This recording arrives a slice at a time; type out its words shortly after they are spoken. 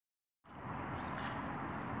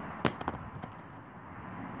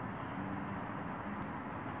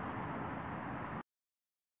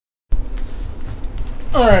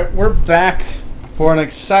Alright, we're back for an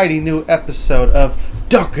exciting new episode of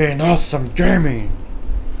Ducking Awesome Gaming.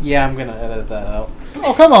 Yeah, I'm gonna edit that out.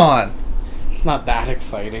 Oh, come on! It's not that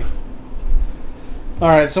exciting.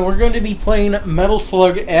 Alright, so we're going to be playing Metal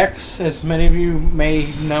Slug X. As many of you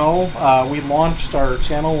may know, we launched our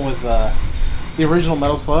channel with the original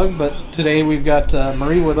Metal Slug, but today we've got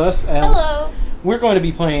Marie with us. And hello! We're going to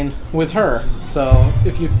be playing with her. So,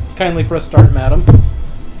 if you kindly press start, madam.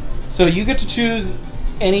 So, you get to choose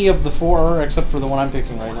any of the four, except for the one I'm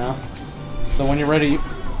picking right now. So when you're ready,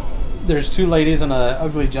 there's two ladies and an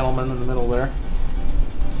ugly gentleman in the middle there.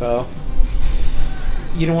 So,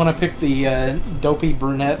 you don't want to pick the dopey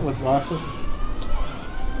brunette with glasses?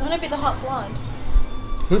 I want to be the hot blonde.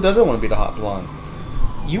 Who doesn't want to be the hot blonde?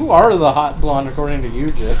 You are the hot blonde, according to you,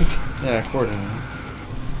 Jake. Yeah, according to me.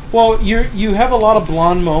 Well, you have a lot of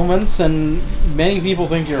blonde moments, and many people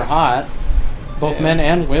think you're hot. Both men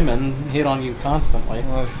and women hit on you constantly.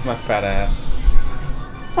 Well, it's my fat ass.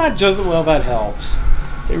 It's not just, well, that helps.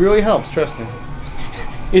 It really helps, trust me.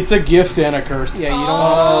 It's a gift and a curse. Yeah, you don't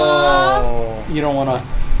want to... You don't want to...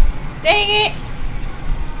 Dang it!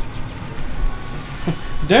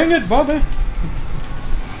 Dang it, Bobby!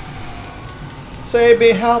 Say, be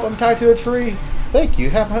help, I'm tied to a tree. Thank you,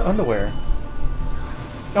 have my underwear.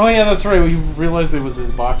 Oh yeah, that's right, we realized it was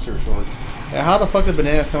his boxer shorts. Yeah, how the fuck did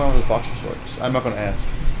bananas come out of his boxer shorts? I'm not going to ask.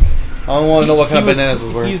 I don't want to know what kind of bananas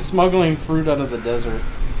was wearing. He's smuggling fruit out of the desert.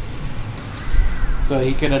 So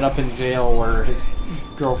he could end up in jail where his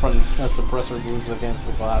girlfriend has to press her boobs against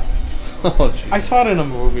the glass. Oh, jeez. I saw it in a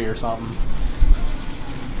movie or something.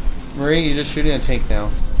 Marie, you're just shooting a tank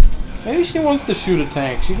now. Maybe she wants to shoot a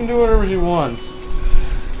tank. She can do whatever she wants.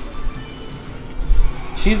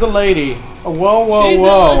 She's a lady. Oh, whoa, whoa,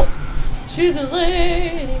 whoa. She's a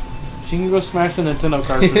lady. She can go smash a Nintendo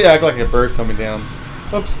cartridge. You act like a bird coming down.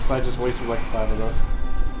 Oops, I just wasted like 5 of those.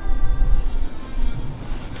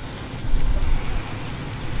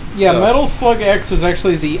 Yeah, Metal Slug X is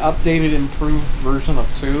actually the updated, improved version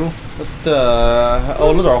of 2. What the...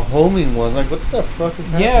 Oh, those are homing ones. Like, what the fuck is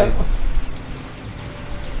happening?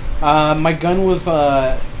 Yeah. My gun was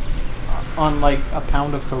on like a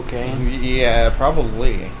pound of cocaine. Yeah,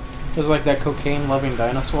 probably. It was like that cocaine-loving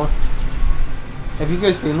dinosaur. Have you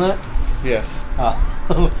guys seen that? Yes.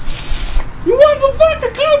 You want some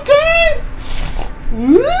fucking cocaine?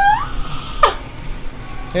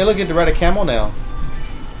 Hey, look, you get to ride a camel now.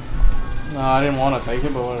 No, I didn't want to take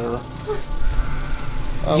it, but whatever.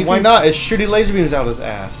 Why not? It's shooting laser beams out of his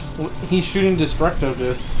ass. He's shooting destructo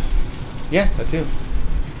discs. Yeah, that too.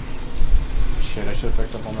 Shit, I should have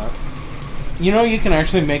picked up on that. You know, you can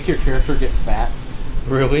actually make your character get fat.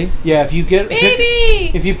 Really? Yeah, if you get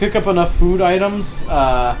if you pick up enough food items,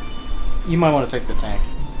 you might want to take the tank.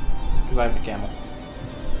 Because I have the camel.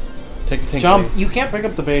 Take the tank. Jump! Baby. You can't pick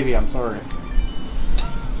up the baby. I'm sorry.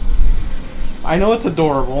 I know it's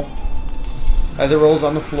adorable. As it rolls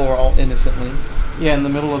on the floor all innocently. Yeah, in the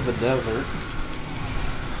middle of the desert.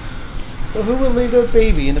 But who would leave their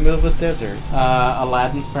baby in the middle of the desert?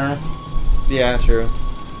 Aladdin's parents. Yeah, true.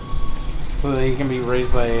 So that he can be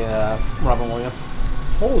raised by Robin Williams.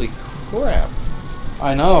 Holy crap.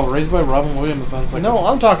 I know, raised by Robin Williams sounds like... No,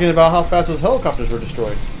 I'm talking about how fast those helicopters were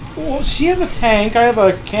destroyed. Well, she has a tank. I have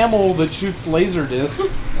a camel that shoots laser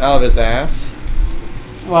discs. Out of its ass.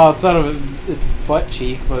 Well, it's out of its butt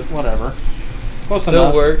cheek, but whatever. Close Still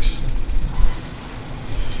enough. works.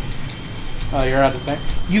 Oh, you're out of tank.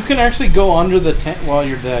 You can actually go under the tank while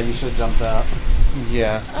you're dead. You should have jumped out.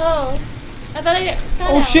 Yeah. Oh. I thought I got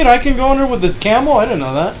Oh out. shit, I can go under with the camel? I didn't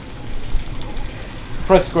know that.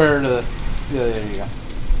 Press square to... Yeah, there you go.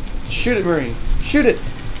 Shoot it, Marie. Shoot it!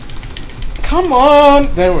 Come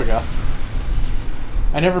on! There we go.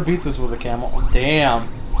 I never beat this with a camel. Damn.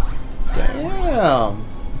 Damn.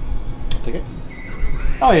 Take it.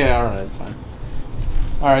 Oh yeah, alright, fine.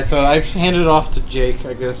 Alright, so I've handed it off to Jake,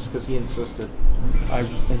 I guess, because he insisted. I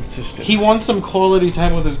insisted. He wants some quality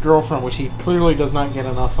time with his girlfriend, which he clearly does not get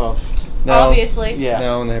enough of. No. Obviously. Yeah.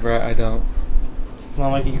 No, never. I don't. It's not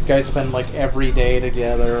like you guys spend like every day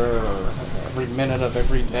together, or every minute of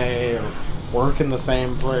every day, or work in the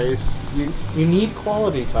same place. You need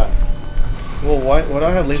quality time. Well, why do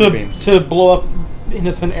I have laser beams? To blow up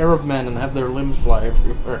innocent Arab men and have their limbs fly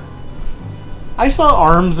everywhere. I saw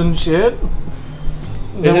arms and shit.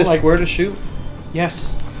 Is it like square to shoot?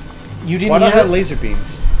 Yes. You didn't. Why do I have laser beams?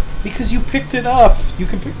 Because you picked it up. You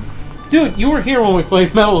can pick. Dude, you were here when we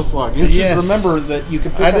played Metal Slug. You should remember that you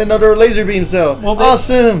could pick I didn't know there were laser beams, though. Well,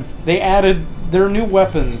 awesome! They added their new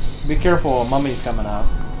weapons. Be careful, a mummy's coming out.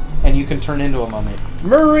 And you can turn into a mummy.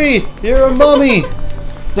 Murray, you're a mummy!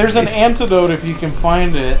 There's an antidote if you can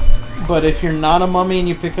find it but if you're not a mummy and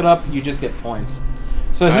you pick it up, you just get points.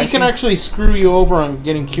 So he can Actually- actually screw you over on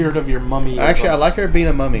getting cured of your mummy. Actually, I like her being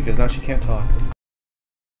a mummy because now she can't talk.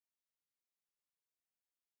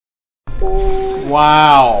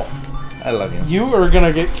 Wow. I love you. You are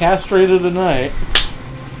gonna get castrated tonight.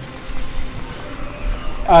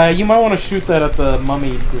 You might want to shoot that at the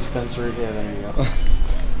mummy dispensary. Yeah, there you go.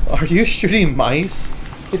 Are you shooting mice?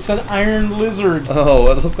 It's an iron lizard.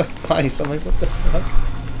 Oh, it looked like mice. I'm like, what the fuck?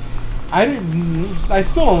 I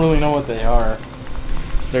still don't really know what they are.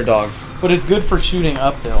 They're dogs. But it's good for shooting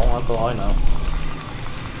uphill, that's all I know.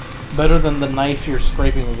 Better than the knife you're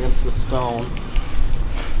scraping against the stone.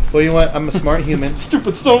 Well, you know what? I'm a smart human.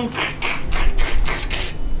 Stupid stone!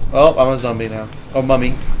 Oh, I'm a zombie now. Oh,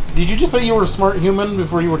 mummy. Did you just say you were a smart human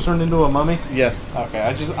before you were turned into a mummy? Yes. Okay,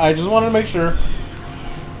 I just wanted to make sure.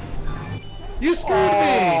 You screwed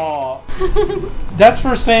me! That's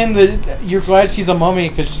for saying that you're glad she's a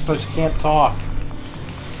mummy so she can't talk.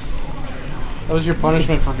 That was your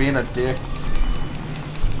punishment for being a dick.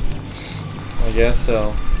 I guess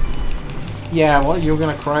so. Yeah, what? You were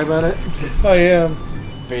gonna cry about it? I am.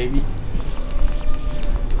 Baby.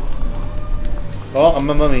 Oh, I'm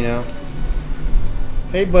a mummy now.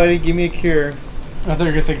 Hey, buddy, give me a cure. I thought you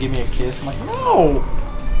were gonna say give me a kiss. I'm like, no!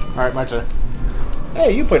 Alright, my turn.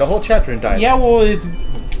 Hey, you played a whole chapter and died. Yeah, well,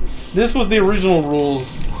 this was the original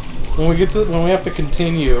rules. When we have to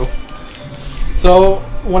continue. So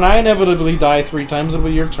when I inevitably die 3 times, it'll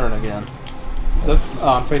be your turn again.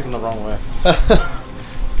 I'm facing the wrong way.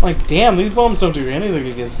 Like, damn, these bombs don't do anything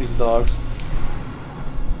against these dogs.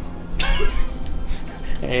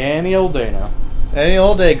 Any old day now. Any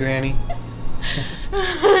old day, Granny.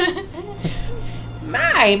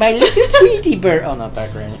 My little Tweety bird. Oh, not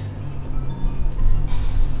that Granny.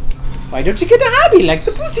 Why don't you get a hobby like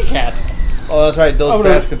the pussycat? Oh, that's right. Those Oh,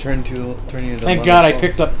 bats no. can turn you into. Thank God I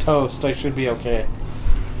picked up toast. I should be okay.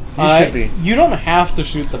 You should be. You don't have to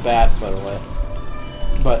shoot the bats, by the way.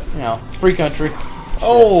 But, you know, it's free country.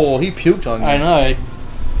 Oh, he puked on you. I know.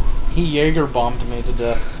 He Jaeger bombed me to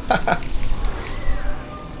death.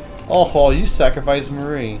 Oh, you sacrificed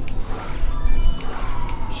Marie.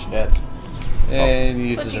 Shit. And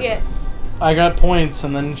you What'd you deserve get? it. I got points,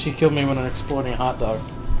 and then she killed me with an exploding hot dog.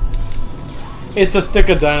 It's a stick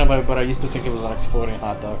of dynamite, but I used to think it was an exploding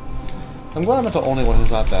hot dog. I'm glad I'm not the only one who's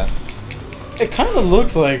not that. It kind of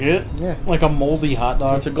looks like it. Yeah. Like a moldy hot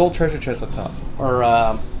dog. It's a gold treasure chest up top. Or,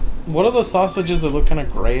 what are the sausages that look kind of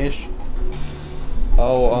grayish?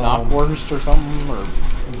 Oh, Knockwurst or something? Or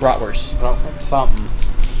bratwurst. something.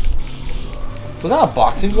 Was that a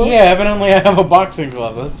boxing glove? Yeah, evidently I have a boxing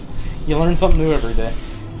glove. You learn something new every day.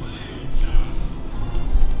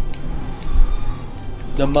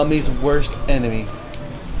 The mummy's worst enemy.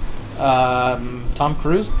 Tom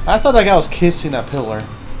Cruise? I thought that guy was kissing that pillar.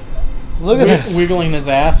 Look at that. Wiggling his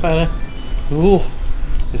ass at it. Ooh,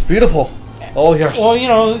 it's beautiful. Oh, yes. Well, you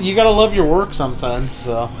know, you gotta love your work sometimes,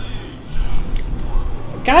 so.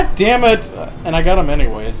 God damn it! And I got him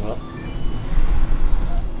anyway, so.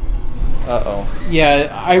 Uh-oh.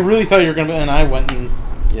 Yeah, I really thought you were gonna. And I went and.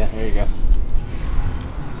 Yeah, here you go.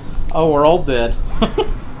 Oh, we're all dead.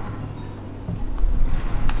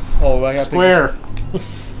 Oh, I got Square.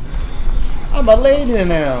 I'm a lady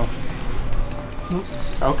now.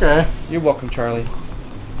 Okay. You're welcome, Charlie.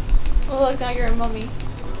 Oh, look, now you're a mummy.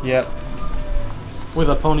 Yep.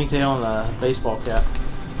 With a ponytail and a baseball cap.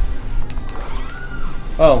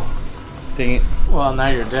 Oh, dang it. Well, now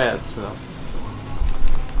you're dead, so.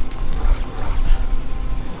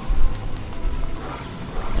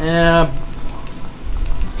 Yeah.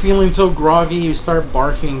 Feeling so groggy, you start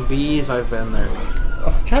barfing bees. I've been there.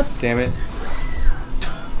 Oh, God damn it.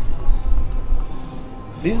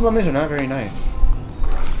 These mummies are not very nice.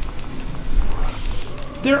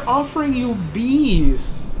 They're offering you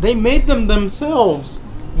bees. They made them themselves.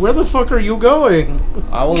 Where the fuck are you going?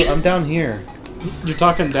 I'm down here. You're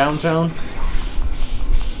talking downtown?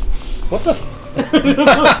 What the f...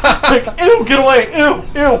 Like, ew, get away! Ew,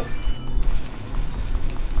 ew!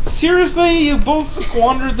 Seriously, you both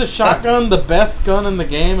squandered the shotgun, the best gun in the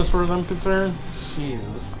game as far as I'm concerned?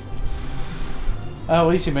 Jesus. At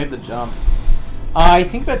least you made the jump. I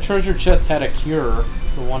think that treasure chest had a cure.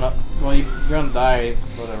 The one up... Well, you're gonna die,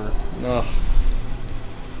 whatever. Ugh.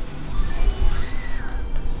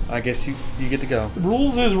 I guess you get to go.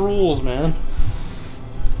 Rules is rules, man.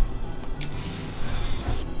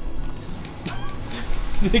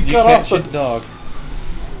 They You cut can't off shoot the the dog.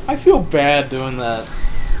 I feel bad doing that.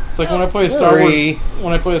 It's like when I play a Star Wars.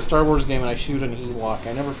 When I play a Star Wars game and I shoot an Ewok,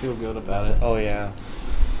 I never feel good about it. Oh, yeah.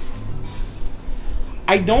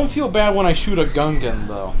 I don't feel bad when I shoot a Gungan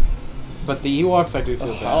though. But the Ewoks, I do feel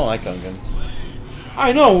Ugh, I bad. don't like Gungans.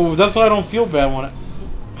 I know, that's why I don't feel bad when it...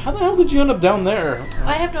 How the hell did you end up down there?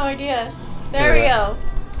 I have no idea. There we go.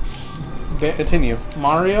 Continue.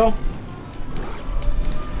 Mario?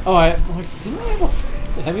 Oh, didn't I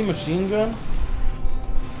have a heavy machine gun?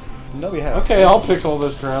 No, we have. Okay, I'll pick all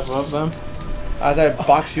this crap up then. As I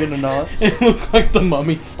box you in the nuts. It looked like the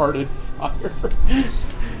mummy farted fire.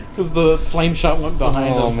 Because the flame shot went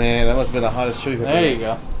behind him. Oh man, that must have been the hottest chili pepper. There you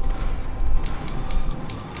go.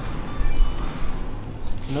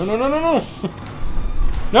 No, no, no, no, no!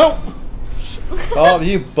 No! Oh,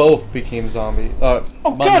 you both became zombie. Oh,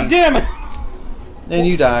 mummy. god damn it! And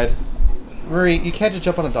you died. Marie, you can't just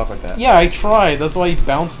jump on a dock like that. Yeah, I tried. That's why he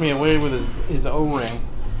bounced me away with his O-ring.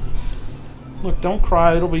 Look, don't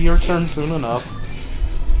cry. It'll be your turn soon enough.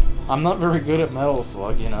 I'm not very good at Metal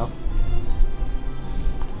Slug, you know.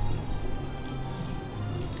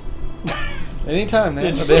 Anytime, man.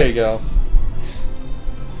 It's- Oh, there you go.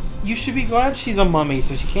 You should be glad she's a mummy,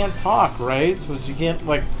 so she can't talk, right? So she can't,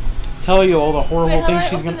 like, tell you all the horrible Wait, how do things I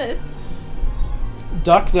she's open gonna... this?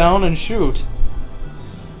 Duck down and shoot.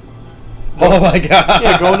 Oh my god.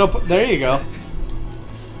 Yeah, going up... There you go.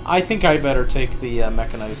 I think I better take the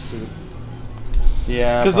mechanized suit.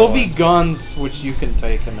 Yeah. Because there'll be probably. guns which you can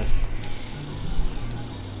take, and if...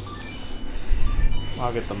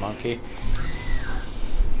 I'll get the monkey.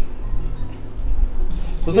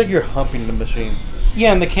 Looks like you're humping the machine.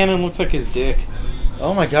 Yeah, and the cannon looks like his dick.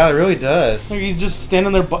 Oh my god, it really does. Like he's just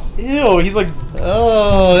standing there, ew, he's like,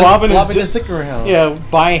 Oh, Bobbing it's his his dick around. yeah,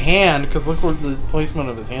 by hand, because look where the placement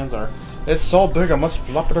of his hands are. It's so big, I must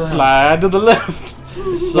flop it around. Slide to the left.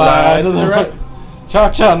 Slide to the right. Ciao,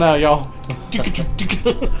 ciao now, y'all. Okay,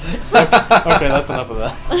 that's enough of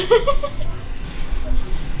that.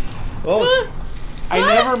 Oh, I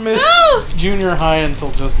never missed No! junior high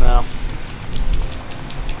until just now.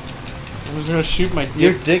 I'm just gonna shoot my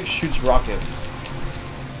your dick. dick shoots rockets.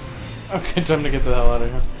 Okay, time to get the hell out of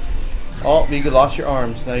here. Oh, you lost your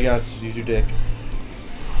arms. Now you gotta use your dick.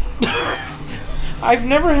 I've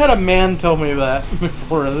never had a man tell me that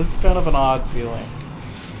before. This is kind of an odd feeling.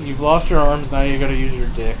 You've lost your arms, now you gotta use your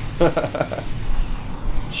dick.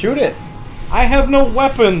 Shoot it. I have no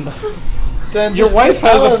weapons! Then Your just wife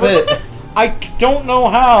get has out a of it. I don't know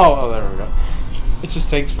how! Oh, there we go. It just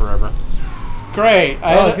takes forever. Great!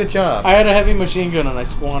 Good job. I had a heavy machine gun and I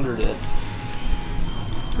squandered it.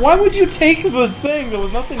 Why would you take the thing? There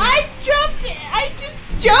was nothing... I jumped! I just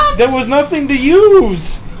jumped! There was nothing to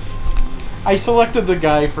use! I selected the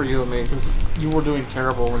guy for you and me because you were doing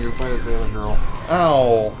terrible when you were playing as the other girl.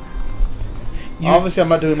 Ow. Obviously, I'm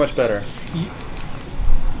not doing much better.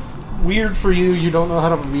 Weird for you, you don't know how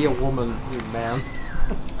to be a woman, you man.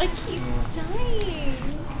 I keep dying.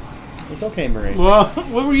 It's okay, Marie. Well,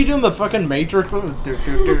 what were you doing? The fucking Matrix?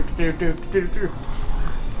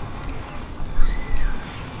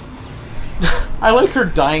 I like her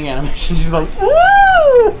dying animation. She's like,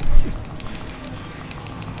 woo!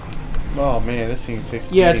 Oh man, this thing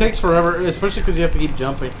takes. Yeah, it takes forever, especially because you have to keep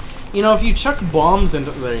jumping. You know, if you chuck bombs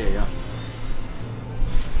into... There you go.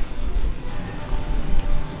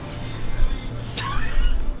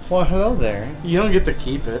 Well, hello there. You don't get to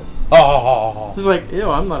keep it. Oh. It's like, ew,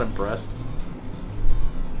 I'm not impressed.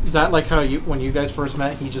 Is that like how you, when you guys first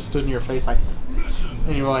met, he just stood in your face like...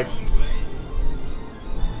 And you were like...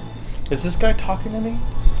 Is this guy talking to me?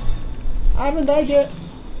 I haven't died yet.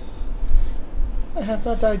 I have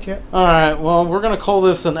not died yet. Alright, well, we're going to call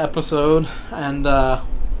this an episode, and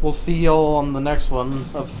we'll see y'all on the next one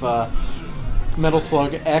of Metal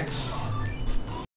Slug X.